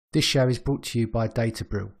This show is brought to you by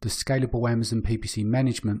Databril, the scalable Amazon PPC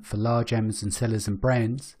management for large Amazon sellers and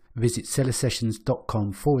brands. Visit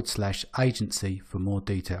sellersessions.com/agency for more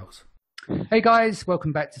details. Hey guys,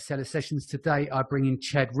 welcome back to Seller Sessions. Today I bring in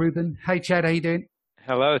Chad Rubin. Hey Chad, how you doing?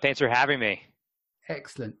 Hello, thanks for having me.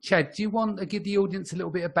 Excellent. Chad, do you want to give the audience a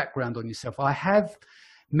little bit of background on yourself? I have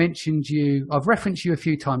mentioned you, I've referenced you a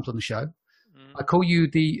few times on the show. I call you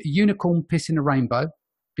the unicorn piss in a rainbow,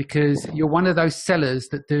 because you're one of those sellers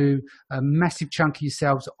that do a massive chunk of your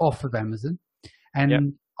sales off of Amazon.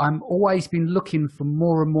 And I'm always been looking for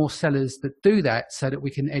more and more sellers that do that so that we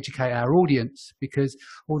can educate our audience. Because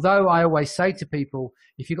although I always say to people,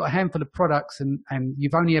 if you've got a handful of products and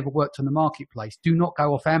you've only ever worked on the marketplace, do not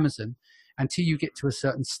go off Amazon until you get to a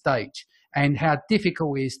certain stage, and how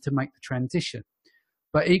difficult it is to make the transition.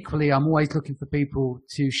 But equally, I'm always looking for people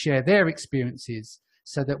to share their experiences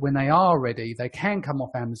so that when they are ready, they can come off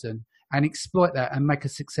Amazon and exploit that and make a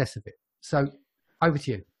success of it. So over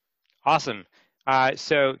to you. Awesome.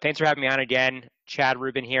 So thanks for having me on again. Chad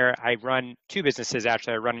Rubin here. I run two businesses,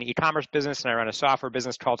 actually. I run an e-commerce business and I run a software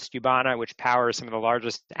business called Stubana, which powers some of the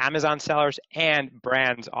largest Amazon sellers and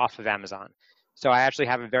brands off of Amazon. So I actually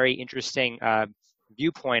have a very interesting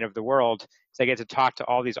viewpoint of the world. So I get to talk to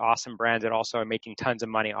all these awesome brands that also are making tons of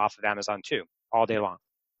money off of Amazon too, all day long.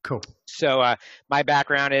 Cool. So my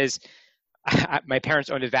background is my parents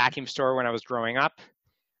owned a vacuum store when I was growing up.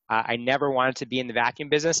 I never wanted to be in the vacuum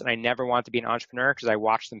business, and I never wanted to be an entrepreneur because I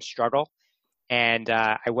watched them struggle. And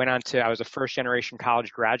I was a first-generation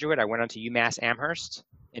college graduate. I went on to UMass Amherst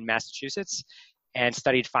in Massachusetts and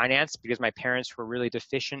studied finance because my parents were really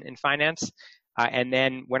deficient in finance. And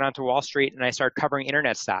then went on to Wall Street, and I started covering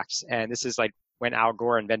internet stocks. And this is like when Al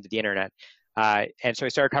Gore invented the internet. And so I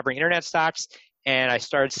started covering internet stocks. And I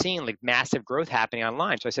started seeing like massive growth happening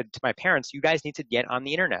online. So I said to my parents, you guys need to get on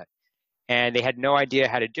the internet. And they had no idea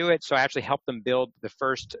how to do it. So I actually helped them build their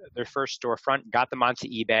first storefront, got them onto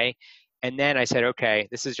eBay. And then I said, okay,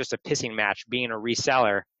 this is just a pissing match. Being a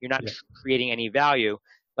reseller, you're not creating any value.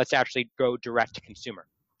 Let's actually go direct to consumer.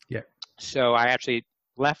 Yeah. So I actually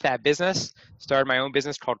left that business, started my own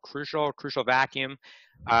business called Crucial Vacuum,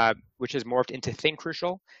 which has morphed into Think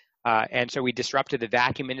Crucial. And so we disrupted the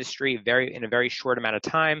vacuum industry in a very short amount of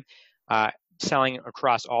time, selling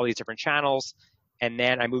across all these different channels. And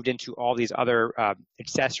then I moved into all these other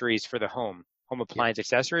accessories for the home appliance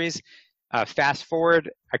accessories. Fast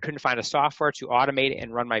forward, I couldn't find a software to automate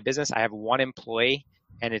and run my business. I have one employee,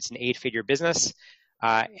 and it's an 8-figure business.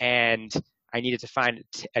 And I needed to find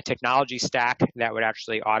a technology stack that would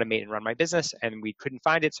actually automate and run my business, and we couldn't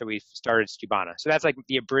find it, so we started Stubana. So that's like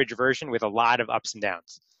the abridged version with a lot of ups and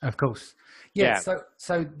downs. Of course. Yeah.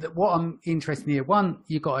 So what I'm interested in here, one,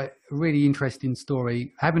 you've got a really interesting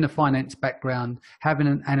story. Having a finance background, having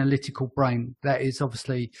an analytical brain, that is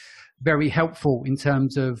obviously very helpful in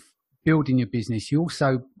terms of building your business. You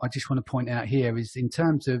also, I just want to point out here, is in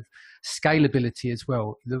terms of scalability as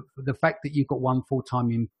well. The fact that you've got one full-time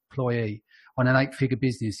employee on an 8-figure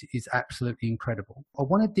business is absolutely incredible. I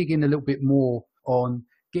want to dig in a little bit more on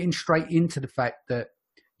getting straight into the fact that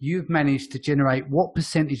you've managed to generate what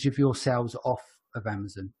percentage of your sales off of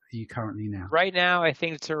Amazon are you currently now? Right now, I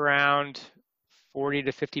think it's around 40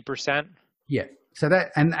 to 50%. Yeah. So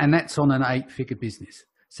that, and that's on an 8-figure business.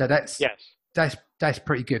 So that's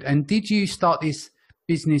pretty good. And did you start this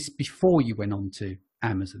business before you went on to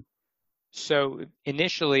Amazon? So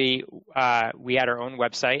initially, we had our own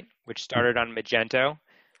website, which started on Magento.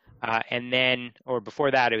 And then, or before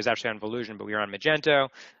that, it was actually on Volusion, but we were on Magento.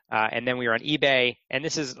 And then we were on eBay. And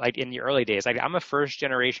this is like in the early days. Like I'm a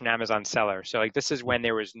first-generation Amazon seller. So like this is when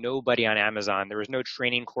there was nobody on Amazon. There was no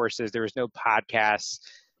training courses. There was no podcasts.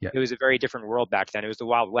 Yeah. It was a very different world back then. It was the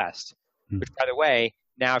Wild West, which, by the way,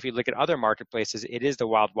 now if you look at other marketplaces, it is the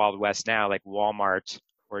Wild West now, like Walmart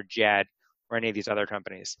or Jet or any of these other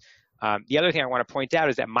companies. The other thing I want to point out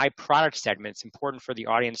is that my product segment, it's important for the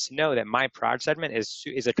audience to know that my product segment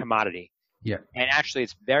is a commodity. Yeah. And actually,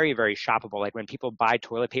 it's very, very shoppable. Like when people buy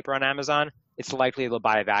toilet paper on Amazon, it's likely they'll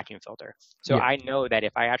buy a vacuum filter. So I know that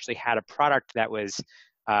if I actually had a product that was,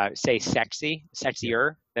 say,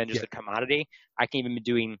 sexier than just a commodity, I can even be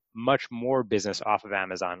doing much more business off of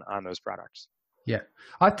Amazon on those products. Yeah.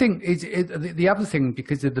 I think the other thing,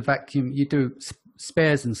 because of the vacuum, you do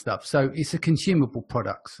spares and stuff. So it's a consumable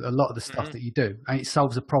product, a lot of the stuff that you do, and it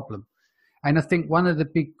solves a problem. And I think one of the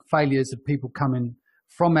big failures of people coming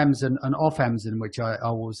from Amazon and off Amazon, which I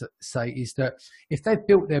always say, is that if they've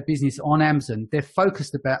built their business on Amazon, they're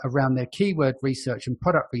focused around their keyword research and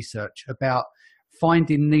product research about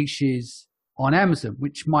finding niches on Amazon,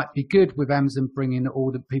 which might be good with Amazon bringing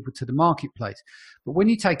all the people to the marketplace. But when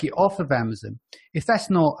you take it off of Amazon, if that's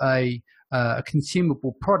not a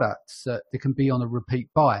consumable product that can be on a repeat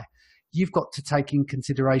buy, you've got to take in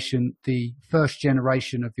consideration the first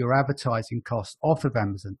generation of your advertising costs off of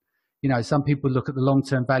Amazon. You know, some people look at the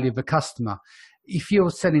long-term value of a customer. If you're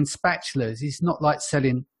selling spatulas, it's not like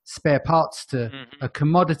selling spare parts to a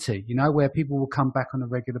commodity, you know, where people will come back on a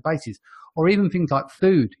regular basis. Or even things like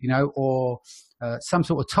food, you know, or some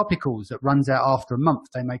sort of topicals that runs out after a month,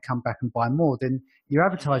 they may come back and buy more. Then your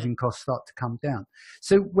advertising costs start to come down.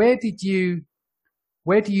 So where do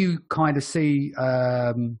you kind of see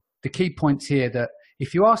the key points here that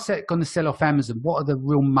if you are going to sell off Amazon, what are the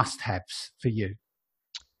real must-haves for you?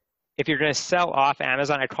 If you're going to sell off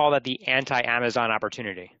Amazon, I call that the anti-Amazon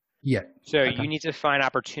opportunity. Yeah. So you need to find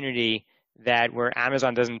opportunity that where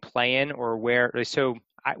Amazon doesn't play in, or where,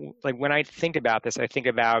 like when I think about this, I think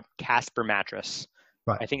about Casper mattress.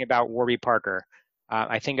 Right. I think about Warby Parker.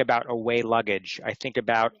 I think about Away Luggage. I think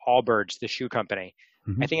about Allbirds, the shoe company.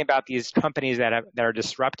 I think about these companies that are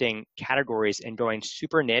disrupting categories and going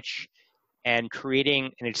super niche and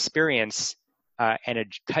creating an experience and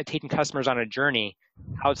taking customers on a journey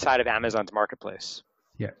outside of Amazon's marketplace.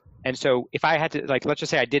 Yeah. And so if I had to, like, let's just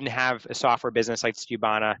say I didn't have a software business like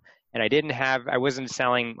Stubana, and I wasn't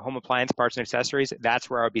selling home appliance parts and accessories, that's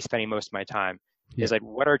where I would be spending most of my time. Yeah. Is like,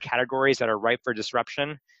 what are categories that are ripe for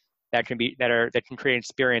disruption that can create an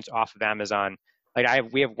experience off of Amazon?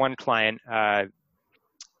 Like we have one client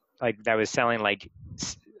like that was selling like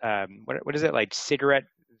what is it, like cigarette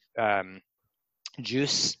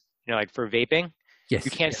juice, you know, like for vaping. Yes.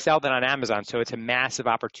 You can't sell that on Amazon, so it's a massive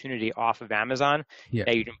opportunity off of Amazon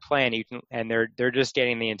that you can play and they're just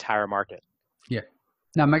getting the entire market. Yeah.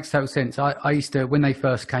 No, it makes total sense. I used to, when they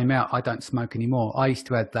first came out, I don't smoke anymore. I used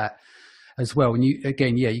to have that as well. And you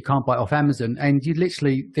can't buy it off Amazon, and you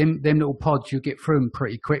literally them little pods, you get through them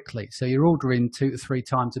pretty quickly. So you're ordering 2 to 3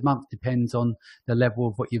 times a month, depends on the level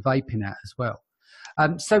of what you're vaping at as well.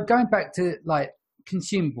 So going back to like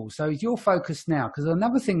consumables, so is your focus now, because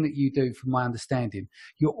another thing that you do, from my understanding,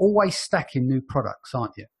 you're always stacking new products,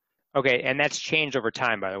 aren't you? Okay, and that's changed over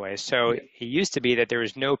time, by the way. So it used to be that there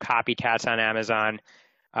was no copycats on Amazon.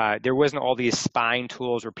 There wasn't all these spying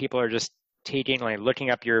tools where people are just looking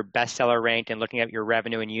up your bestseller rank and looking at your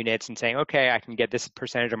revenue in units and saying, okay, I can get this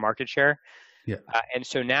percentage of market share. Yeah. And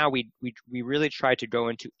so now we really try to go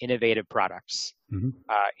into innovative products,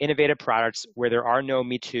 innovative products where there are no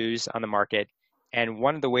Me Too's on the market. And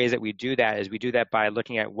one of the ways that we do that is we do that by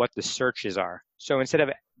looking at what the searches are. So instead of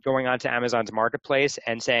going onto Amazon's marketplace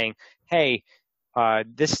and saying, hey,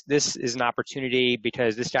 this is an opportunity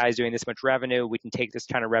because this guy is doing this much revenue, we can take this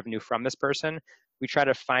kind of revenue from this person. We try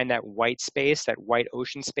to find that white space, that white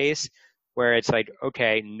ocean space, where it's like,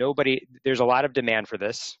 okay, there's a lot of demand for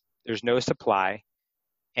this. There's no supply.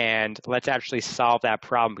 And let's actually solve that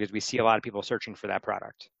problem because we see a lot of people searching for that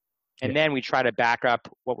product. And then we try to back up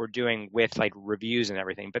what we're doing with like reviews and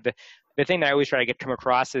everything. But the thing that I always try to come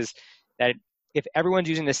across is that if everyone's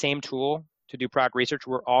using the same tool to do product research,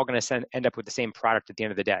 we're all going to end up with the same product at the end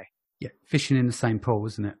of the day. Yeah, fishing in the same pool,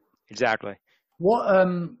 isn't it? Exactly. What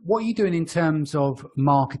are you doing in terms of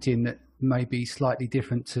marketing that may be slightly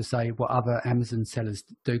different to, say, what other Amazon sellers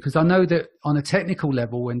do? Because I know that on a technical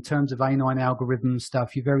level, in terms of A9 algorithm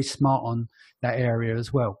stuff, you're very smart on that area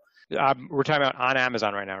as well. We're talking about on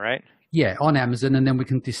Amazon right now, right? Yeah, on Amazon, and then we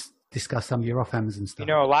can discuss some of your off Amazon stuff.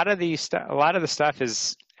 You know, a lot of the stuff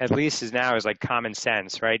is like common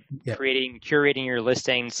sense, right? Yeah. Curating your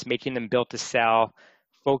listings, making them built to sell,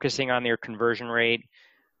 focusing on their conversion rate,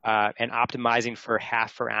 and optimizing for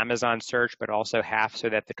half for Amazon search, but also half so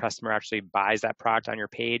that the customer actually buys that product on your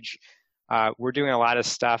page. We're doing a lot of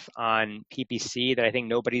stuff on PPC that I think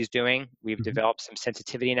nobody's doing. We've developed some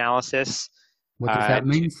sensitivity analysis. What does that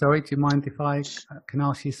mean? Sorry, do you mind if I can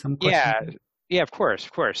ask you some questions? Yeah, of course.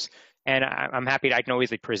 And I'm happy. I can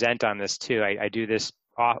always present on this too. I do this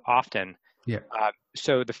often. Yeah.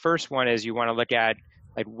 So the first one is you want to look at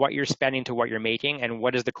like what you're spending to what you're making, and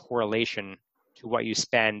what is the correlation to what you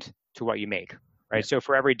spend to what you make, right? Yeah. So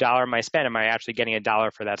for every dollar I spend, am I actually getting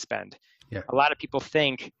 $1 for that spend? Yeah. A lot of people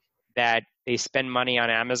think that they spend money on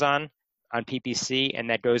Amazon on PPC, and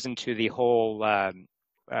that goes into the whole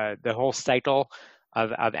cycle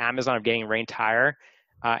of Amazon of getting ranked higher.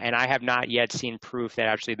 And I have not yet seen proof that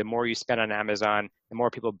actually the more you spend on Amazon, the more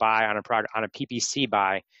people buy on a product, on a PPC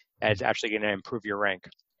buy, that it's actually going to improve your rank.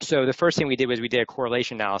 So the first thing we did was we did a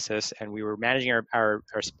correlation analysis, and we were managing our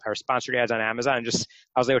sponsored ads on Amazon. And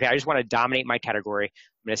I was like, okay, I just want to dominate my category.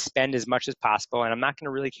 I'm going to spend as much as possible, and I'm not going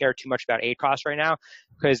to really care too much about ACoS right now,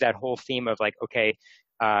 because that whole theme of like, okay,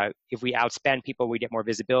 if we outspend people, we get more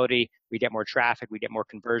visibility, we get more traffic, we get more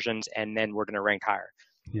conversions, and then we're going to rank higher.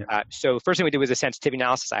 Yeah. So first thing we did was a sensitivity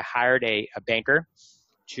analysis. I hired a banker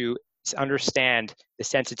to understand the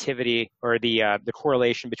sensitivity or the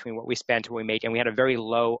correlation between what we spend to what we make, and we had a very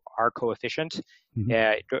low R coefficient.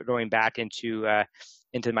 Going back into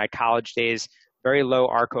my college days, very low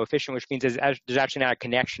R coefficient, which means there's actually not a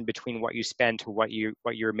connection between what you spend to what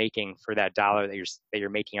you're making for that dollar that you're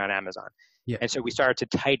making on Amazon. Yeah. And so we started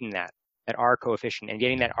to tighten that R coefficient and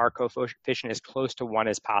getting that R coefficient as close to 1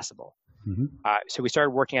 as possible. So we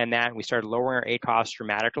started working on that, and we started lowering our ACoS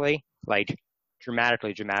dramatically,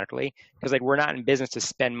 because we're not in business to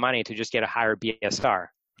spend money to just get a higher BSR.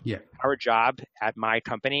 Yeah. Our job at my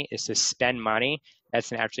company is to spend money that's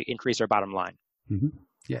going to actually increase our bottom line.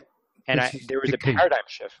 Yeah. And there was a paradigm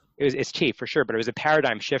shift. It's cheap for sure, but it was a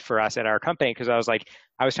paradigm shift for us at our company, because I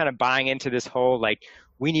was kind of buying into this whole,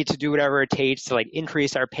 we need to do whatever it takes to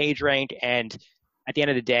increase our page rank. And at the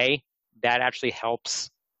end of the day, that actually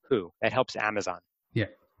helps who? That helps Amazon. Yeah.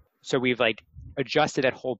 So we've adjusted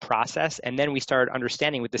that whole process. And then we started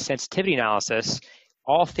understanding with the sensitivity analysis,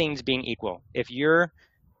 all things being equal, if your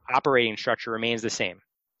operating structure remains the same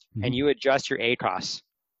and you adjust your ACoS,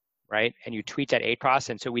 right? And you tweak that ACoS.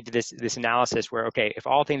 And so we did this analysis where, okay, if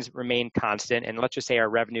all things remain constant, and let's just say our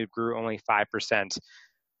revenue grew only 5%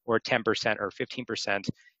 or 10% or 15%,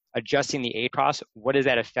 adjusting the ACoS, what does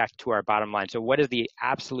that affect to our bottom line? So what is the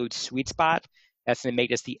absolute sweet spot that's going to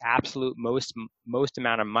make us the absolute most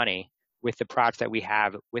amount of money with the products that we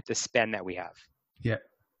have, with the spend that we have? Yeah.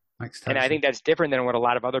 Makes and I think that's different than what a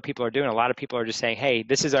lot of other people are doing. A lot of people are just saying, hey,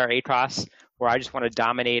 this is our ACoS, or I just want to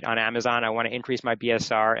dominate on Amazon. I want to increase my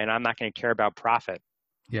BSR, and I'm not going to care about profit.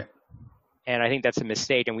 Yeah. And I think that's a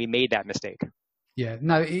mistake, and we made that mistake. Yeah.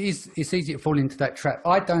 No, it's easy to fall into that trap.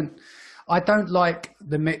 I don't like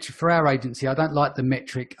the metric for our agency. I don't like the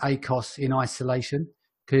metric ACoS in isolation,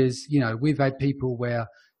 because, we've had people where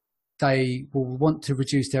they will want to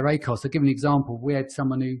reduce their ACoS. I'll give an example. We had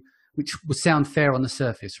someone which would sound fair on the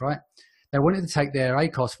surface, right? They wanted to take their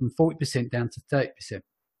ACoS from 40% down to 30%.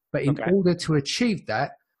 But in order to achieve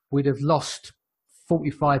that, we'd have lost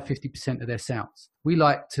 45, 50% of their sales. We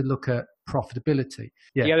like to look at profitability.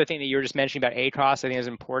 Yeah. The other thing that you were just mentioning about ACoS, I think is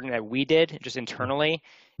important that we did just internally,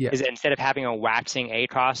 is that instead of having a waxing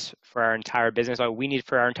ACoS for our entire business, we need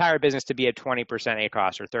for our entire business to be at 20%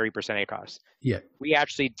 ACoS or 30% ACoS. Yeah. We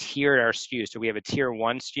actually tiered our SKUs. So we have a tier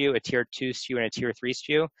 1 SKU, a tier 2 SKU, and a tier 3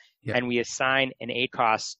 SKU. Yeah. And we assign an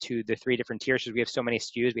ACoS to the 3 different tiers. So we have so many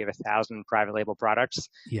SKUs. We have 1,000 private label products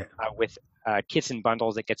with kits and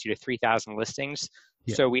bundles that gets you to 3,000 listings.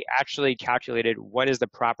 Yeah. So we actually calculated what is the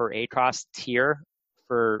proper ACoS tier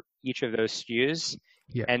for each of those SKUs.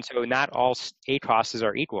 Yeah. And so not all ACoSs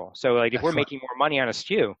are equal. So if we're making more money on a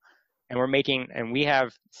SKU and we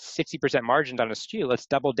have 60% margins on a SKU, let's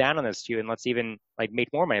double down on this SKU and let's even make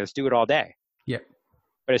more money. Let's do it all day. Yeah.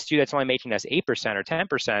 But a SKU that's only making us 8% or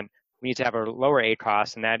 10%, we need to have a lower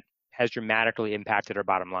ACoS, and that has dramatically impacted our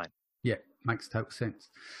bottom line. Yeah, makes total sense.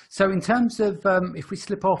 So in terms of, if we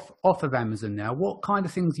slip off of Amazon now, what kind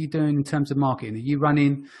of things are you doing in terms of marketing? Are you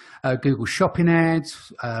running Google shopping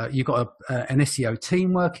ads? You got an SEO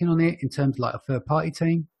team working on it in terms of a third-party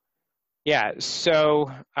team? Yeah,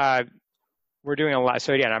 so we're doing a lot.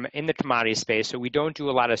 So again, I'm in the commodity space, so we don't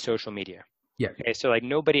do a lot of social media. Yeah. Okay, so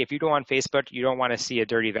nobody, if you go on Facebook, you don't want to see a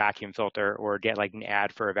dirty vacuum filter or get an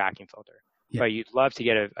ad for a vacuum filter. Yeah. But you'd love to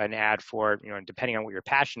get an ad for, depending on what your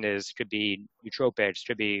passion is, could be nootropics,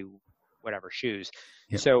 could be whatever, shoes.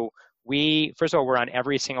 Yeah. So first of all, we're on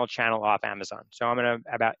every single channel off Amazon. So I'm on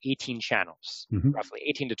about 18 channels, roughly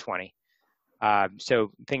 18 to 20.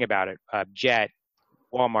 So think about it. Jet,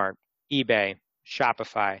 Walmart, eBay,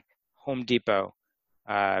 Shopify, Home Depot,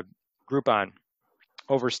 Groupon,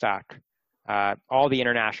 Overstock, all the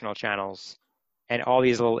international channels, and all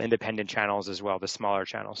these little independent channels as well, the smaller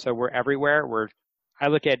channels. So we're everywhere. I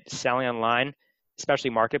look at selling online, especially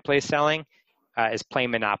marketplace selling, as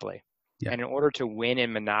playing Monopoly. Yeah. And in order to win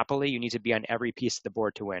in Monopoly, you need to be on every piece of the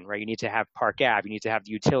board to win, right? You need to have Park Ave. You need to have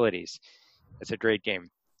the utilities. It's a great game.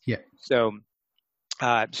 Yeah. So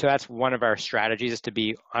that's one of our strategies, is to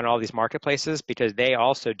be on all these marketplaces, because they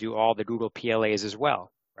also do all the Google PLAs as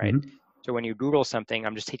well, right? Mm-hmm. So when you Google something,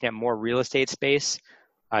 I'm just taking up more real estate space,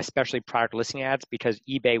 especially product listing ads, because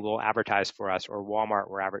eBay will advertise for us, or Walmart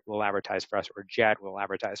will advertise for us, or Jet will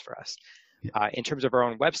advertise for us. Yeah. In terms of our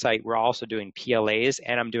own website, we're also doing PLAs,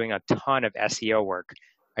 and I'm doing a ton of SEO work.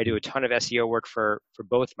 I do a ton of SEO work for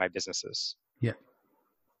both my businesses. Yeah.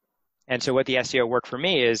 And so what the SEO work for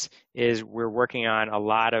me is we're working on a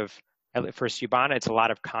lot of, for Subhana, it's a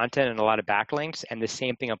lot of content and a lot of backlinks, and the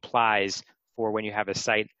same thing applies for when you have a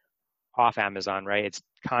site off Amazon, right? It's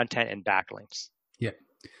content and backlinks. Yeah.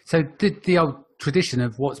 So the old tradition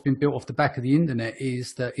of what's been built off the back of the internet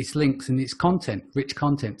is that it's links and it's content, rich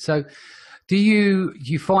content. So do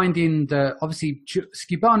you find in the, obviously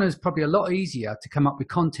Skubana is probably a lot easier to come up with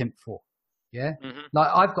content for. Yeah. Mm-hmm. Like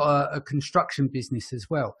I've got a construction business as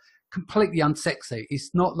well, completely unsexy.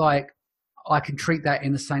 It's not like I can treat that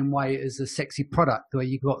in the same way as a sexy product where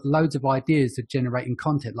you've got loads of ideas of generating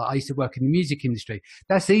content. Like I used to work in the music industry.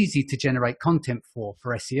 That's easy to generate content for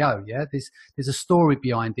SEO. Yeah. There's a story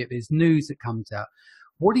behind it. There's news that comes out.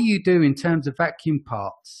 What do you do in terms of vacuum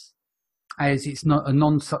parts as it's not a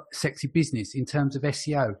non-sexy business in terms of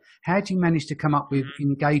SEO? How do you manage to come up with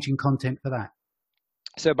engaging content for that?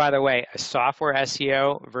 So by the way, a software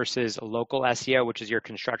SEO versus local SEO, which is your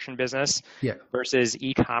construction business, versus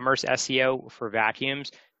e-commerce SEO for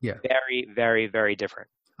vacuums, very, very, very different.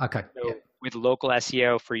 Okay. So with local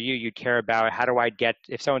SEO for you, you'd care about how do I get,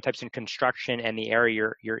 if someone types in construction and the area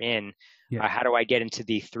you're in, how do I get into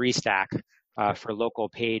the 3 stack for local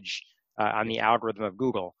page on the algorithm of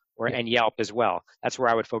Google and Yelp as well. That's where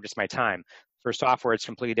I would focus my time. For software, it's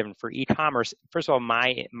completely different. For e-commerce, first of all,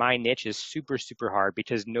 my niche is super, super hard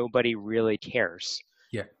because nobody really cares.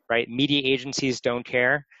 Yeah. Right? Media agencies don't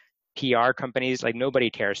care. PR companies, like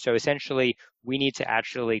nobody cares. So essentially, we need to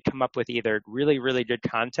actually come up with either really, really good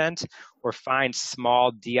content or find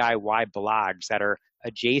small DIY blogs that are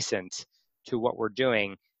adjacent to what we're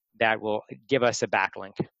doing that will give us a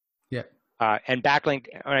backlink. Yeah. And backlink,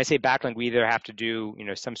 when I say backlink, we either have to do,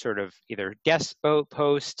 some sort of either guest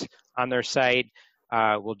post on their site.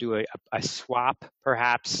 We'll do a swap,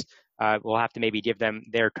 perhaps. We'll have to maybe give them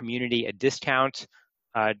their community a discount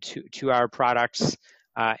to our products.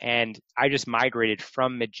 And I just migrated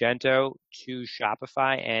from Magento to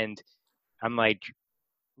Shopify, and I'm like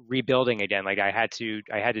rebuilding again. Like I had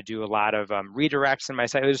to do a lot of redirects in my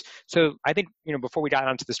site. So I think before we got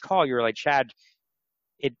onto this call, you were like, Chad,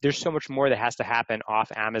 there's so much more that has to happen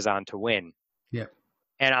off Amazon to win. Yeah.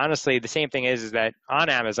 And honestly, the same thing is that on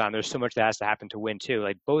Amazon, there's so much that has to happen to win too.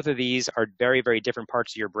 Like both of these are very, very different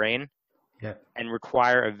parts of your brain and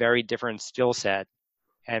require a very different skill set.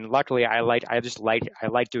 And luckily, I like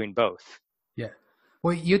doing both. Yeah.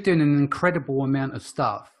 Well, you're doing an incredible amount of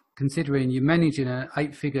stuff. Considering you're managing an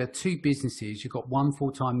 8-figure 2 businesses, you've got 1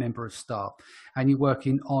 full-time member of staff, and you're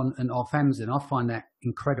working on and off Amazon. I find that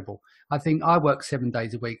incredible. I think I work 7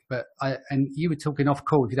 days a week, and you were talking off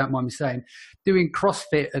call, if you don't mind me saying, doing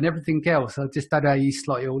CrossFit and everything else. I just don't know how you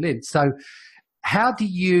slot it all in. So how do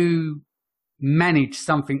you manage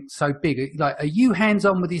something so big? Like, are you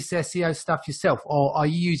hands-on with this SEO stuff yourself, or are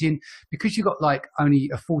you using, because you've got like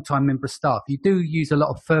only a full-time member of staff, you do use a lot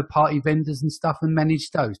of third-party vendors and stuff and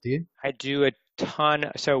manage those, do you? I do a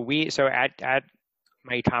ton. So at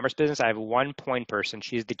my e-commerce business, I have one point person.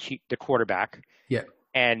 She's the quarterback. Yeah.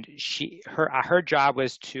 And her job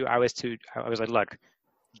was I was like, look,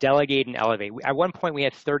 delegate and elevate. At one point, we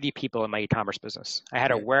had 30 people in my e-commerce business. I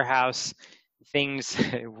had a warehouse. Things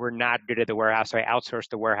were not good at the warehouse, so I outsourced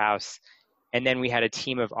the warehouse. And then we had a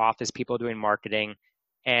team of office people doing marketing.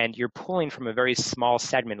 And you're pulling from a very small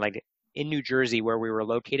segment. Like in New Jersey, where we were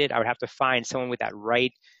located, I would have to find someone with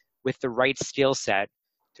the right skill set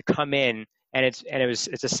to come in. And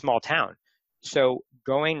it's a small town. So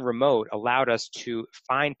going remote allowed us to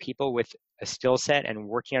find people with a skill set and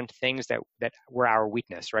working on things that were our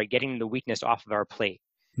weakness, right? Getting the weakness off of our plate.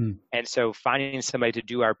 And so finding somebody to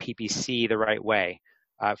do our PPC the right way,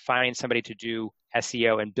 finding somebody to do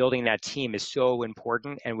SEO and building that team is so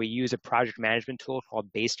important. And we use a project management tool called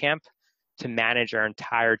Basecamp to manage our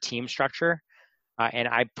entire team structure. And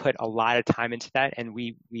I put a lot of time into that. And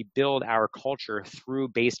we build our culture through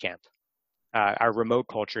Basecamp, our remote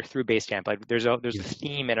culture through Basecamp. Like there's a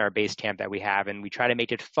theme in our Basecamp that we have, and we try to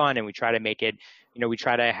make it fun, and we try to make it, we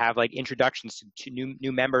try to have like introductions to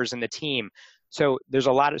new members in the team. So there's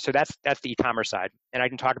a lot of, so that's the e-commerce side. And I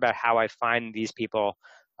can talk about how I find these people.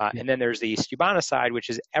 And then there's the Skubana side, which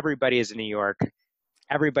is everybody is in New York.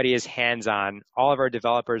 Everybody is hands-on. All of our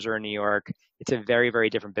developers are in New York. It's a very, very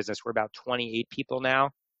different business. We're about 28 people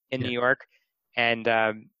now in New York. And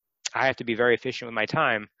I have to be very efficient with my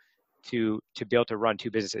time to be able to run 2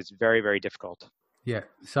 businesses. It's very, very difficult. Yeah.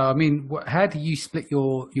 So, I mean, how do you split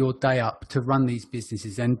your day up to run these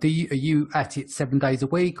businesses? And are you at it 7 days a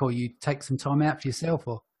week, or you take some time out for yourself?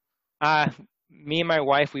 Or me and my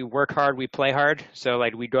wife, we work hard, we play hard. So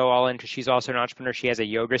like we go all in because she's also an entrepreneur. She has a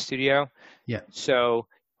yoga studio. Yeah. So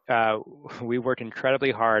we work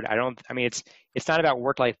incredibly hard. It's not about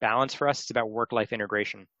work-life balance for us. It's about work-life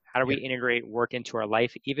integration. How do we integrate work into our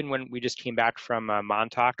life? Even when we just came back from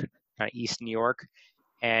Montauk, East New York,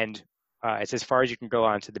 and It's as far as you can go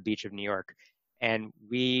onto the beach of New York. And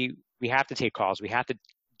we have to take calls. We have to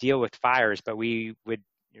deal with fires, but we would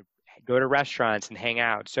go to restaurants and hang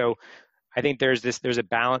out. So I think there's a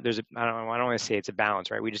balance. I don't want to say it's a balance,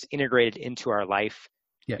 right? We just integrate it into our life.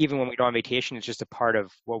 Yeah. Even when we go on vacation, it's just a part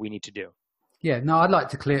of what we need to do. Yeah, no, I like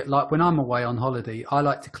to clear, like when I'm away on holiday, I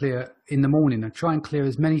like to clear in the morning and try and clear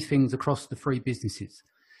as many things across the 3 businesses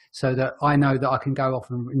so that I know that I can go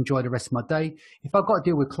off and enjoy the rest of my day. If I've got to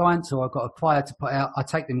deal with clients or I've got a fire to put out, I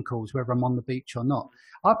take them calls whether I'm on the beach or not.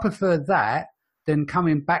 I prefer that than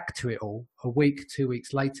coming back to it all a week, 2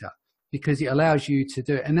 weeks later, because it allows you to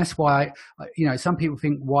do it. And that's why, some people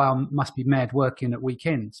think why I must be mad working at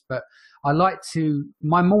weekends, but I like to,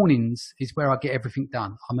 my mornings is where I get everything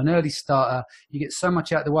done. I'm an early starter. You get so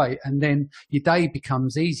much out of the way and then your day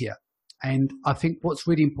becomes easier. And I think what's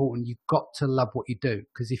really important, you've got to love what you do,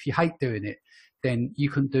 because if you hate doing it, then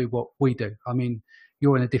you can do what we do. I mean,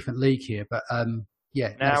 you're in a different league here, but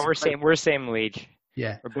yeah. No, we're same league.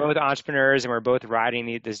 Yeah. We're both entrepreneurs and we're both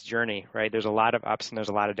riding this journey, right? There's a lot of ups and there's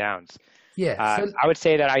a lot of downs. Yeah. So, I would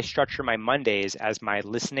say that I structure my Mondays as my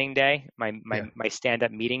listening day, my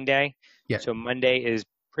stand-up meeting day. Yeah. So Monday is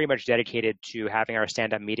pretty much dedicated to having our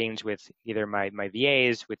stand-up meetings with either my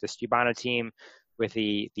VAs, with the Stubana team, with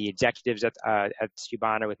the executives at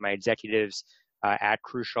Stubana, with my executives at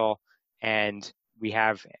Crucial, and we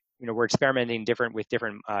have, we're experimenting with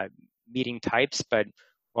different meeting types, but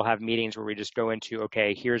we'll have meetings where we just go into,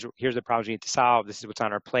 okay, here's the problems we need to solve. This is what's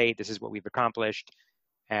on our plate. This is what we've accomplished,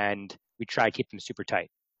 and we try to keep them super tight.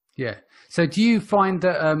 Yeah. So do you find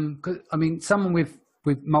that, someone with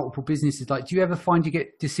multiple businesses, like, do you ever find you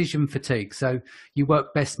get decision fatigue? So you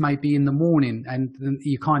work best maybe in the morning and then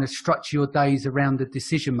you kind of structure your days around the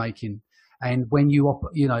decision making and when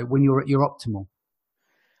when you're at your optimal.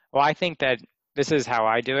 Well, I think that this is how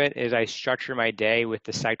I do it, is I structure my day with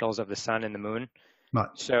the cycles of the sun and the moon. Right.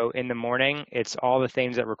 So in the morning, it's all the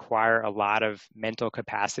things that require a lot of mental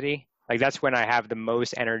capacity. Like that's when I have the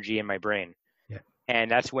most energy in my brain. Yeah. And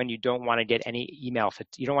that's when you don't want to get any email.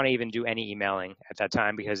 You don't want to even do any emailing at that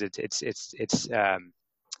time because it's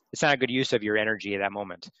not a good use of your energy at that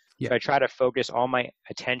moment. Yeah. So I try to focus all my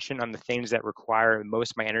attention on the things that require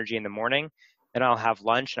most of my energy in the morning. Then I'll have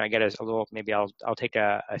lunch and I get a little, maybe I'll take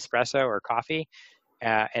a espresso or coffee.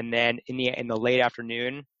 And then in the late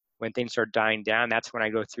afternoon, when things start dying down, that's when I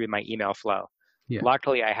go through my email flow. Yeah.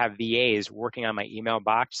 Luckily, I have VAs working on my email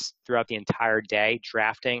box throughout the entire day,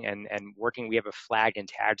 drafting and working. We have a flag and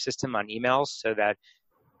tag system on emails so that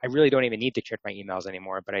I really don't even need to check my emails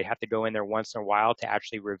anymore, but I have to go in there once in a while to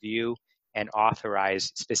actually review and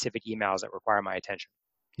authorize specific emails that require my attention.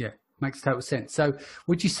 Yeah, makes total sense. So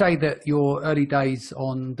would you say that your early days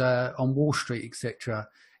on Wall Street, etc.,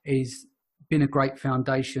 is been a great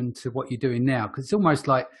foundation to what you're doing now? Because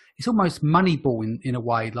it's almost Moneyball in a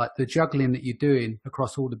way, like the juggling that you're doing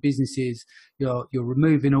across all the businesses. You're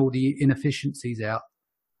removing all the inefficiencies out.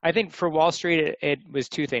 I think for Wall Street, it was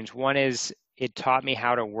 2 things. One is it taught me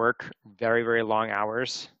how to work very, very long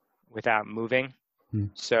hours without moving.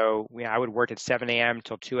 So I would work at 7 a.m.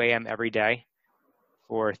 till 2 a.m. every day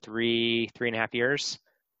for 3.5 years.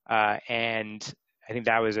 And I think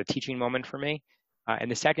that was a teaching moment for me. And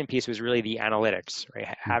the second piece was really the analytics, right?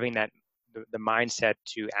 Having that the mindset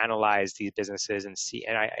to analyze these businesses and see,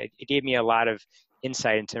 and it gave me a lot of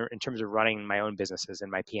insight in terms of running my own businesses and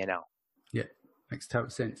my P&L. Yeah, makes total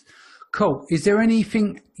sense. Cool. Is there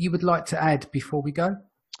anything you would like to add before we go?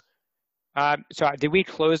 So did we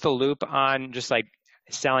close the loop on just like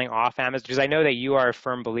selling off Amazon? Because I know that you are a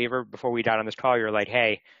firm believer. Before we got on this call, you're like,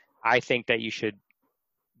 hey, I think that you should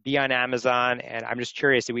be on Amazon, and I'm just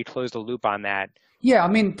curious, did we close the loop on that? Yeah, I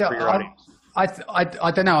mean, I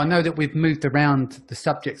don't know. I know that we've moved around the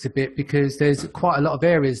subjects a bit because there's quite a lot of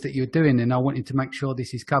areas that you're doing, and I wanted to make sure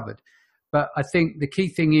this is covered. But I think the key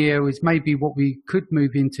thing here is maybe what we could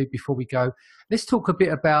move into before we go. Let's talk a bit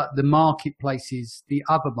about the marketplaces, the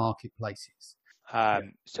other marketplaces.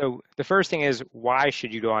 So the first thing is, why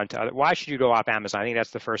should you go off Amazon? I think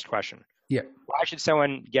that's the first question. Yeah. Why should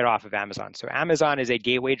someone get off of Amazon? So Amazon is a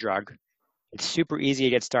gateway drug. It's super easy to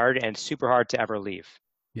get started and super hard to ever leave.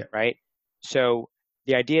 Yeah. Right. So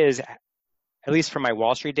the idea is, at least from my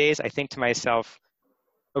Wall Street days, I think to myself,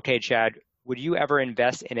 okay, Chad, would you ever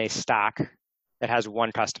invest in a stock that has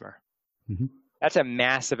one customer? Mm-hmm. That's a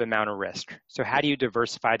massive amount of risk. So how do you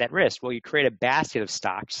diversify that risk? Well, you create a basket of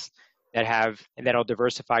stocks that'll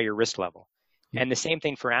diversify your risk level. Yeah. And the same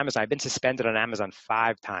thing for Amazon. I've been suspended on Amazon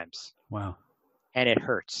 5 times. Wow. And it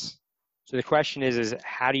hurts. So the question is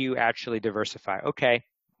how do you actually diversify? Okay,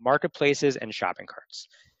 marketplaces and shopping carts.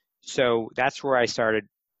 So that's where I started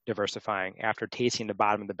diversifying after tasting the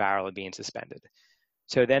bottom of the barrel of being suspended.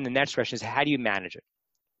 So then the next question is, how do you manage it?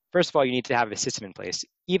 First of all, you need to have a system in place.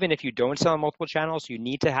 Even if you don't sell on multiple channels, you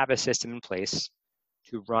need to have a system in place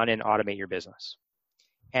to run and automate your business.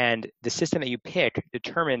 And the system that you pick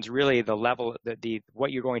determines really the level,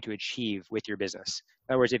 what you're going to achieve with your business.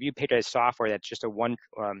 In other words, if you pick a software that's just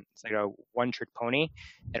it's like a one-trick pony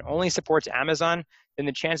that only supports Amazon, then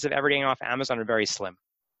the chances of ever getting off Amazon are very slim,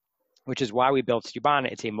 which is why we built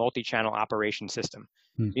Cubana. It's a multi-channel operation system.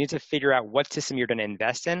 You need to figure out what system you're going to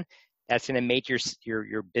invest in that's going to make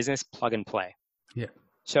your business plug and play. Yeah.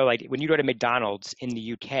 So like when you go to McDonald's in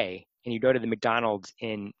the UK and you go to the McDonald's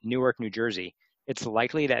in Newark, New Jersey, it's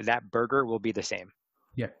likely that that burger will be the same.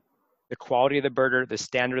 Yeah. The quality of the burger, the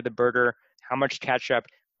standard of the burger, how much ketchup,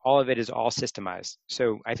 all of it is all systemized.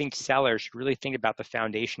 So I think sellers should really think about the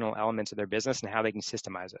foundational elements of their business and how they can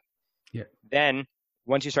systemize it. Yeah. Then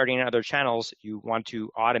once you start getting other channels, you want to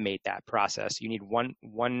automate that process. You need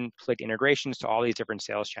one-click integrations to all these different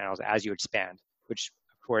sales channels as you expand, which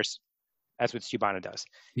of course, that's what Cubana does.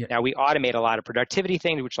 Yeah. Now we automate a lot of productivity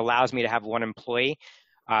things, which allows me to have one employee.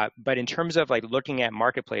 But in terms of like looking at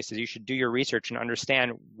marketplaces, you should do your research and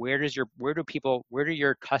understand where do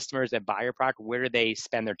your customers that buy your product, where do they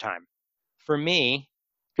spend their time? For me,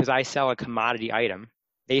 because I sell a commodity item,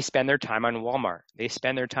 they spend their time on Walmart, they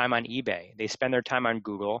spend their time on eBay, they spend their time on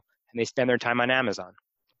Google, and they spend their time on Amazon.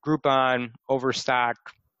 Groupon, Overstock,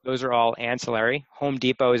 those are all ancillary. Home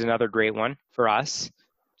Depot is another great one for us.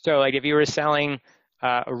 So like if you were selling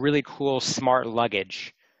a really cool smart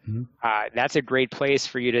luggage, that's a great place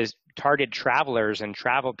for you to target travelers and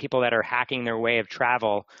people that are hacking their way of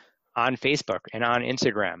travel on Facebook and on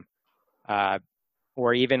Instagram.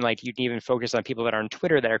 Or even like you can even focus on people that are on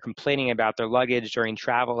Twitter that are complaining about their luggage during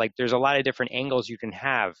travel. Like there's a lot of different angles you can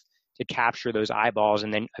have to capture those eyeballs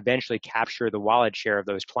and then eventually capture the wallet share of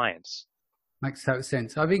those clients. Makes total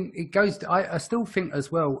sense. I think it goes to, I still think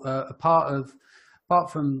as well,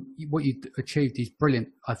 apart from what you achieved is brilliant.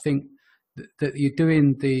 I think that you're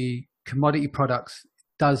doing the commodity products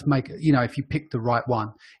does make, if you pick the right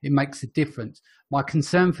one, it makes a difference. My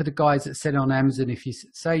concern for the guys that sell on Amazon, if you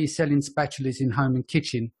say you're selling spatulas in home and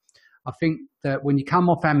kitchen, I think that when you come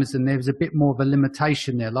off Amazon, there's a bit more of a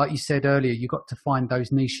limitation there. Like you said earlier, you've got to find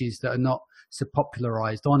those niches that are not so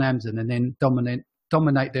popularized on Amazon and then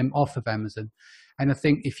dominate them off of Amazon. And I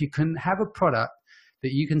think if you can have a product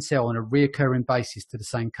that you can sell on a reoccurring basis to the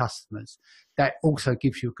same customers, that also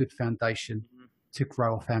gives you a good foundation to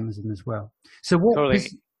grow off Amazon as well. So what? Totally.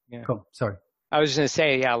 Yeah. Sorry. I was just going to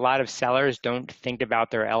say, yeah, a lot of sellers don't think about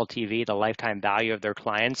their LTV, the lifetime value of their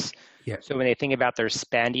clients. Yeah. So when they think about their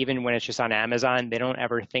spend, even when it's just on Amazon, they don't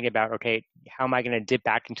ever think about, okay, how am I going to dip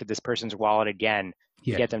back into this person's wallet again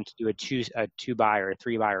to get them to do a two buy or a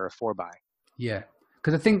three buy or a four buy? Yeah.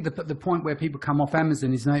 Because I think the point where people come off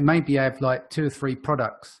Amazon is they maybe have like 2 or 3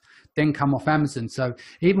 products, then come off Amazon. So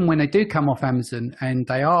even when they do come off Amazon and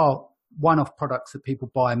they are one-off products that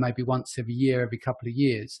people buy maybe once every year, every couple of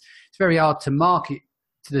years, it's very hard to market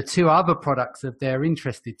to the 2 other products that they're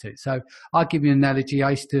interested to. So I'll give you an analogy. I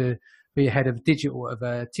used to be head of digital of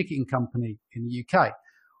a ticketing company in the UK.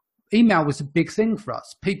 Email was a big thing for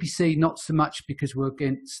us. PPC, not so much because we're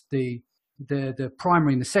against the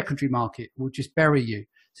primary and the secondary market will just bury you.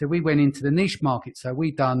 So we went into the niche market. So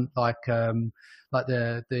we done like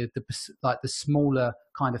the smaller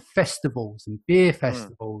kind of festivals and beer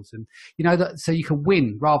festivals, and so you can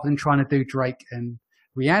win rather than trying to do Drake and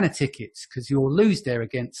Rihanna tickets, because you'll lose there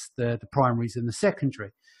against the primaries and the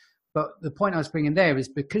secondary. But the point I was bringing there is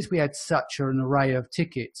because we had such an array of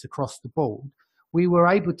tickets across the board, we were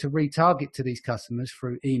able to retarget to these customers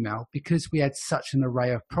through email because we had such an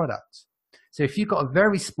array of products. So if you've got a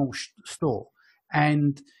very small store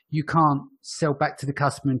and you can't sell back to the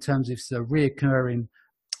customer in terms of it's a reoccurring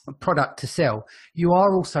product to sell, you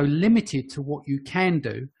are also limited to what you can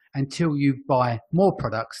do until you buy more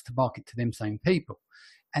products to market to them same people.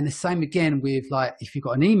 And the same again with like if you've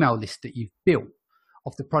got an email list that you've built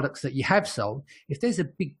of the products that you have sold, if there's a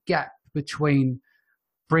big gap between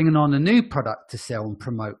bringing on a new product to sell and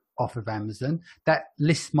promote off of Amazon, that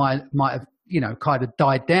list might have kind of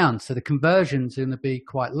died down. So the conversion's going to be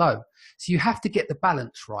quite low. So you have to get the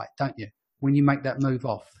balance right, don't you, when you make that move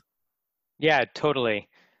off? Yeah, totally.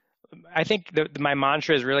 I think my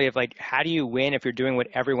mantra is really of like, how do you win if you're doing what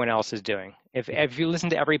everyone else is doing? If you listen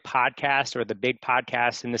to every podcast or the big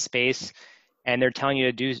podcasts in the space and they're telling you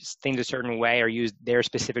to do things a certain way or use their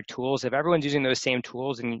specific tools, if everyone's using those same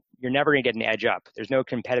tools, then you're never going to get an edge up. There's no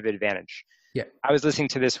competitive advantage. Yeah. I was listening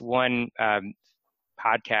to this one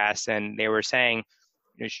podcast and they were saying,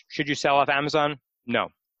 should you sell off Amazon? No,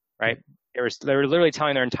 right? They were literally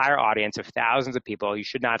telling their entire audience of thousands of people, you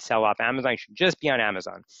should not sell off Amazon. You should just be on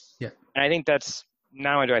Amazon. Yeah. And I think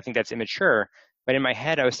not only do I think that's immature, but in my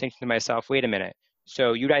head, I was thinking to myself, wait a minute.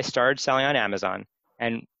 So you guys started selling on Amazon,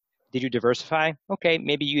 and did you diversify? Okay,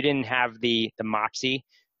 maybe you didn't have the moxie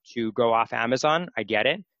to go off Amazon. I get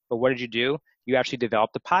it. But what did you do? You actually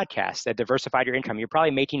developed a podcast that diversified your income. You're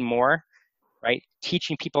probably making more, right,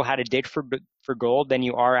 teaching people how to dig for gold than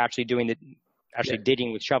you are actually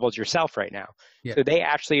digging with shovels yourself right now. Yeah. So they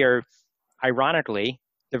actually are, ironically,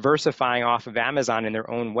 diversifying off of Amazon in their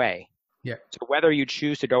own way. Yeah. So whether you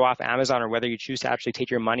choose to go off Amazon or whether you choose to actually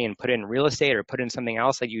take your money and put it in real estate or put it in something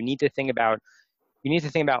else, like you need to think about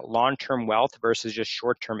long-term wealth versus just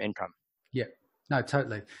short-term income. Yeah. No,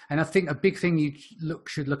 totally. And I think a big thing you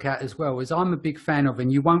should look at as well is I'm a big fan of,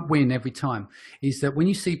 and you won't win every time, is that when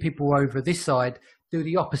you see people over this side, do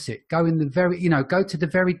the opposite. Go to the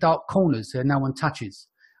very dark corners where no one touches.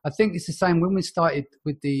 I think it's the same when we started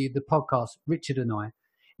with the podcast, Richard and I,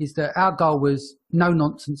 is that our goal was no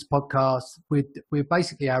nonsense podcasts. We're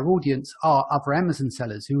basically, our audience are other Amazon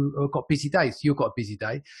sellers who have got busy days. You've got a busy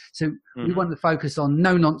day. So we want to focus on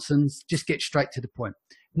no nonsense, just get straight to the point.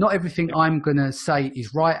 Not everything I'm going to say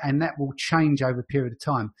is right, and that will change over a period of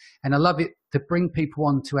time. And I love it to bring people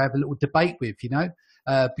on to have a little debate with,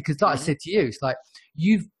 because like I said to you, it's like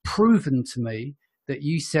you've proven to me that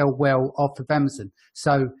you sell well off of Amazon.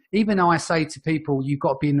 So even though I say to people, you've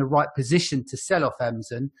got to be in the right position to sell off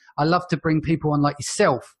Amazon, I love to bring people on like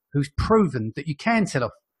yourself who's proven that you can sell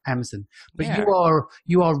off Amazon. But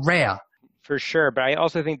you are rare. For sure. But I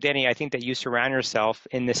also think, Danny, that you surround yourself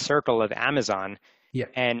in this circle of Amazon. Yeah.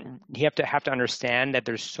 And you have to understand that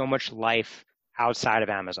there's so much life outside of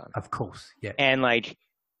Amazon. Of course. Yeah. And like,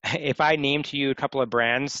 if I named to you a couple of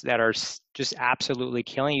brands that are just absolutely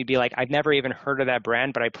killing, you'd be like, I've never even heard of that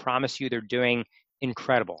brand, but I promise you they're doing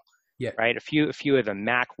incredible. Yeah. Right. A few of them: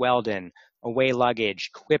 Mack Weldon, Away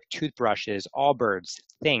Luggage, Quip toothbrushes, Allbirds,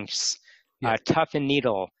 Thinks, Tough and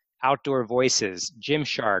Needle, Outdoor Voices,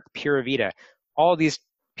 Gymshark, Pura Vida. All these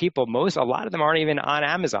people, a lot of them aren't even on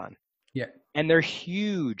Amazon. Yeah. And they're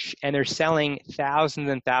huge, and they're selling thousands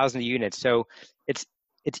and thousands of units. So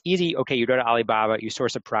it's easy. Okay, you go to Alibaba, you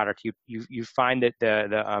source a product, you find that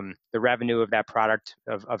the revenue of that product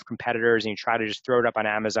of competitors, and you try to just throw it up on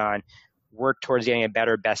Amazon, work towards getting a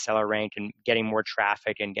better bestseller rank and getting more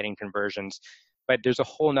traffic and getting conversions. But there's a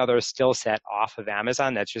whole nother skill set off of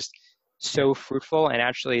Amazon that's just so fruitful and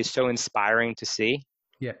actually is so inspiring to see.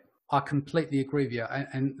 Yeah, I completely agree with you.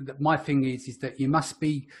 And my thing is that you must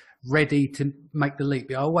be ready to make the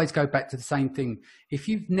leap. I always go back to the same thing. If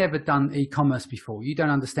you've never done e-commerce before, you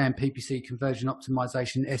don't understand PPC, conversion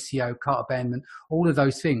optimization, SEO, cart abandonment, all of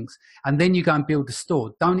those things, and then you go and build a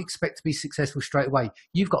store, don't expect to be successful straight away.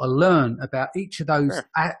 You've got to learn about each of those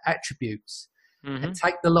attributes and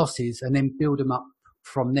take the losses and then build them up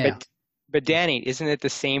from there. But Danny, isn't it the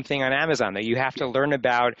same thing on Amazon, that you have to learn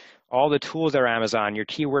about all the tools that are Amazon, your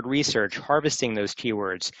keyword research, harvesting those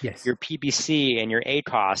keywords, your PPC and your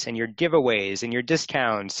ACOS and your giveaways and your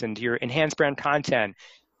discounts and your enhanced brand content?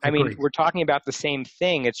 I mean, we're talking about the same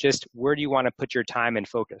thing. It's just, where do you want to put your time and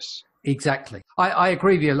focus? Exactly. I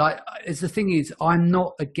agree with you. Like, the thing is, I'm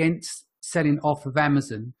not against selling off of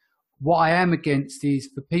Amazon. What I am against is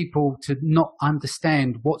for people to not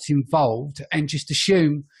understand what's involved and just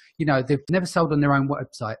assume, they've never sold on their own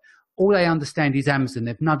website. All they understand is Amazon.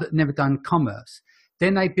 They've never done commerce.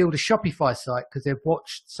 Then they build a Shopify site because they've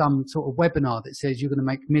watched some sort of webinar that says you're going to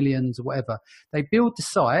make millions or whatever. They build the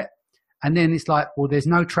site, and then it's like, well, there's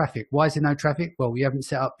no traffic. Why is there no traffic? Well, you haven't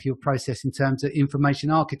set up your process in terms of information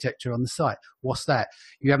architecture on the site. What's that?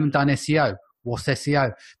 You haven't done SEO. What's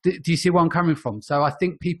SEO? Do you see where I'm coming from? So I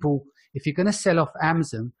think people, if you're going to sell off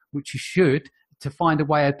Amazon, which you should, to find a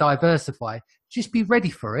way to diversify, just be ready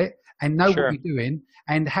for it and know what you're doing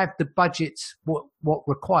and have the budgets what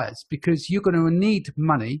requires, because you're going to need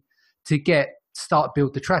money to start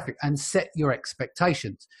build the traffic and set your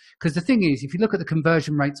expectations. Because the thing is, if you look at the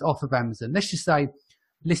conversion rates off of Amazon, let's just say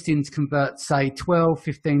listings convert, say 12,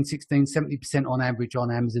 15, 16, 70% on average on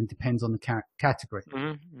Amazon, depends on the category.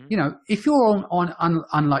 If you're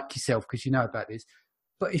unlike yourself, because you know about this,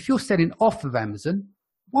 but if you're selling off of Amazon,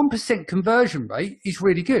 1% conversion rate is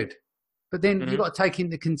really good. But then you've got to take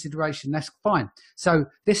into consideration, that's fine. So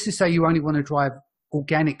let's just say you only want to drive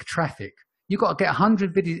organic traffic. You've got to get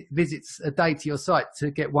 100 visits a day to your site to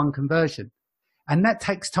get one conversion. And that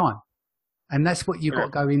takes time. And that's what you've got to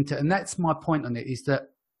go into. And that's my point on it, is that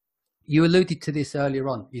you alluded to this earlier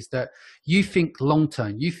on, is that you think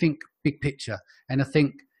long-term, you think big picture. And I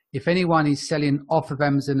think if anyone is selling off of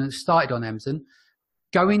Amazon and started on Amazon,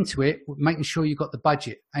 go into it making sure you've got the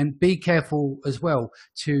budget, and be careful as well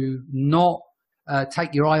to not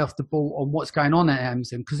take your eye off the ball on what's going on at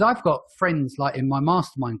Amazon. Because I've got friends like in my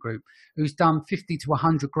mastermind group who's done 50 to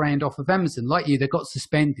 100 grand off of Amazon. Like you, they got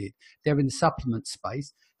suspended. They're in the supplement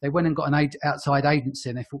space. They went and got an outside agency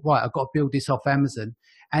and they thought, right, I've got to build this off Amazon.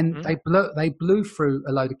 And they blew through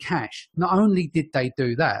a load of cash. Not only did they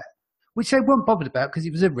do that, which they weren't bothered about because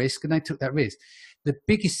it was a risk and they took that risk. The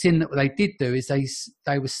biggest sin that they did do is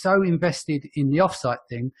they were so invested in the offsite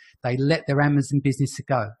thing, they let their Amazon business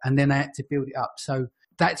go, and then they had to build it up. So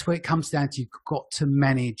that's where it comes down to. You've got to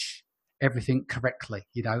manage everything correctly,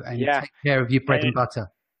 and take care of your bread and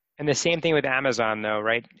butter. And the same thing with Amazon, though,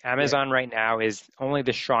 right? Amazon right now is only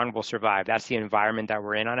the strong will survive. That's the environment that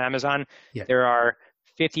we're in on Amazon. Yeah. There are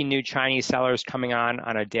 50 new Chinese sellers coming on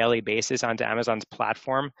a daily basis onto Amazon's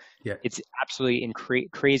platform. Yeah. It's absolutely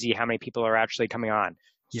crazy how many people are actually coming on.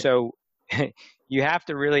 Yeah. So you have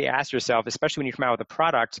to really ask yourself, especially when you come out with a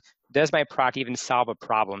product, does my product even solve a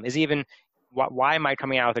problem? Why am I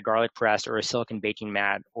coming out with a garlic press or a silicone baking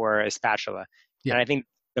mat or a spatula? Yeah. And I think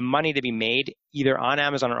the money to be made either on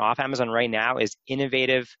Amazon or off Amazon right now is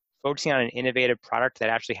innovative, focusing on an innovative product that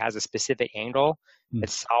actually has a specific angle that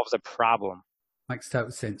solves a problem. Makes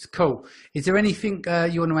total sense. Cool. Is there anything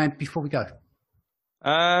you want to add before we go?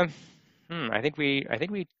 I think we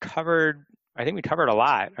covered a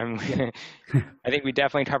lot. I think we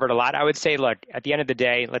definitely covered a lot. I would say, look, at the end of the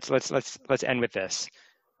day, let's end with this.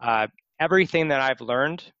 Everything that I've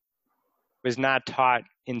learned was not taught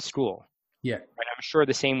in school. Yeah. And I'm sure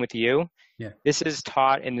the same with you. Yeah. This is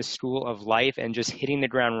taught in the school of life and just hitting the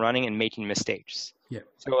ground running and making mistakes. Yeah.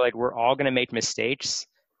 So we're all going to make mistakes.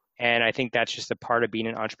 And I think that's just a part of being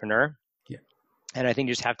an entrepreneur. Yeah. And I think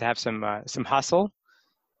you just have to have some hustle,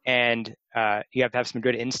 and you have to have some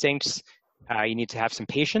good instincts. You need to have some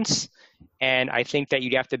patience, and I think that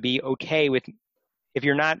you have to be okay with if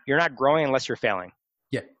you're not growing unless you're failing.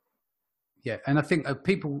 Yeah. Yeah. And I think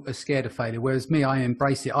people are scared of failure, whereas me, I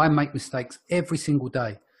embrace it. I make mistakes every single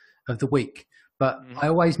day of the week, but I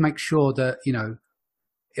always make sure that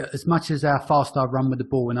as much as how fast I run with the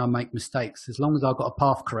ball and I make mistakes, as long as I've got a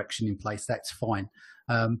path correction in place, that's fine.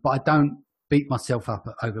 But I don't beat myself up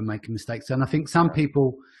over making mistakes. And I think some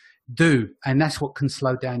people do, and that's what can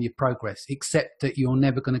slow down your progress, except that you're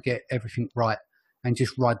never going to get everything right and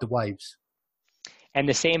just ride the waves. And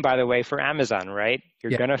the same, by the way, for Amazon, right?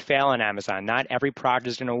 You're going to fail on Amazon. Not every product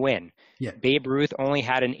is going to win. Yeah. Babe Ruth only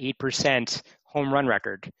had an 8% home run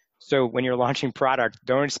record. So when you're launching product,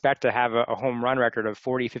 don't expect to have a home run record of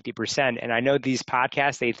 40, 50%. And I know these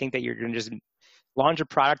podcasts, they think that you're going to just launch a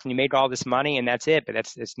product and you make all this money and that's it. But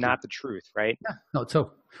it's not the truth, right? Yeah, not at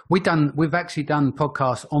all. We've actually done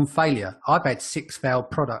podcasts on failure. I've had 6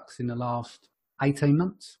 failed products in the last 18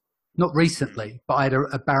 months. Not recently, but I had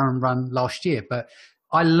a barren run last year. But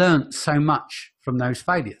I learned so much from those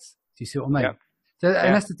failures. Do you see what I mean? Yeah.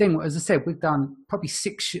 And that's the thing. As I said, we've done probably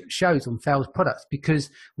 6 shows on failed products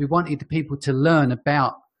because we wanted the people to learn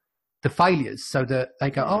about the failures so that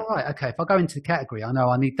they go, oh, right, okay, if I go into the category, I know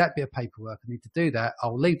I need that bit of paperwork. I need to do that.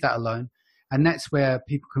 I'll leave that alone. And that's where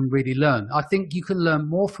people can really learn. I think you can learn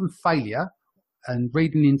more from failure and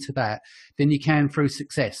reading into that than you can through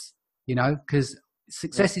success, because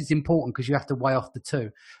success is important because you have to weigh off the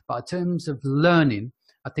two. But in terms of learning,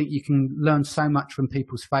 I think you can learn so much from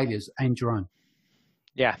people's failures and your own.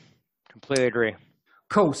 Yeah, completely agree.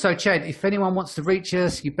 Cool. So, Chad, if anyone wants to reach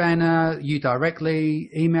us, you banner, you directly,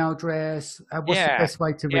 email address, what's the best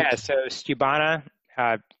way to reach us? Yeah, so Stubana,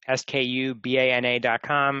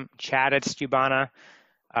 SKUBANA.com, Chad at Stubana.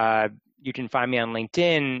 You can find me on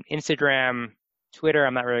LinkedIn, Instagram, Twitter.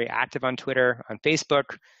 I'm not really active on Twitter, on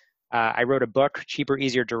Facebook. I wrote a book, Cheaper,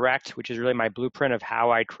 Easier, Direct, which is really my blueprint of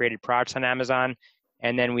how I created products on Amazon.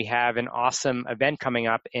 And then we have an awesome event coming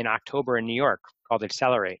up in October in New York called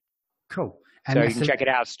Accelerate. Cool. And so you can check it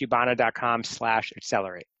out,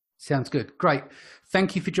 stubana.com/accelerate. Sounds good. Great.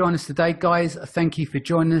 Thank you for joining us today, guys. Thank you for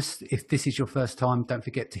joining us. If this is your first time, don't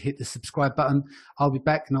forget to hit the subscribe button. I'll be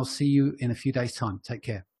back and I'll see you in a few days' time. Take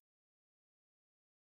care.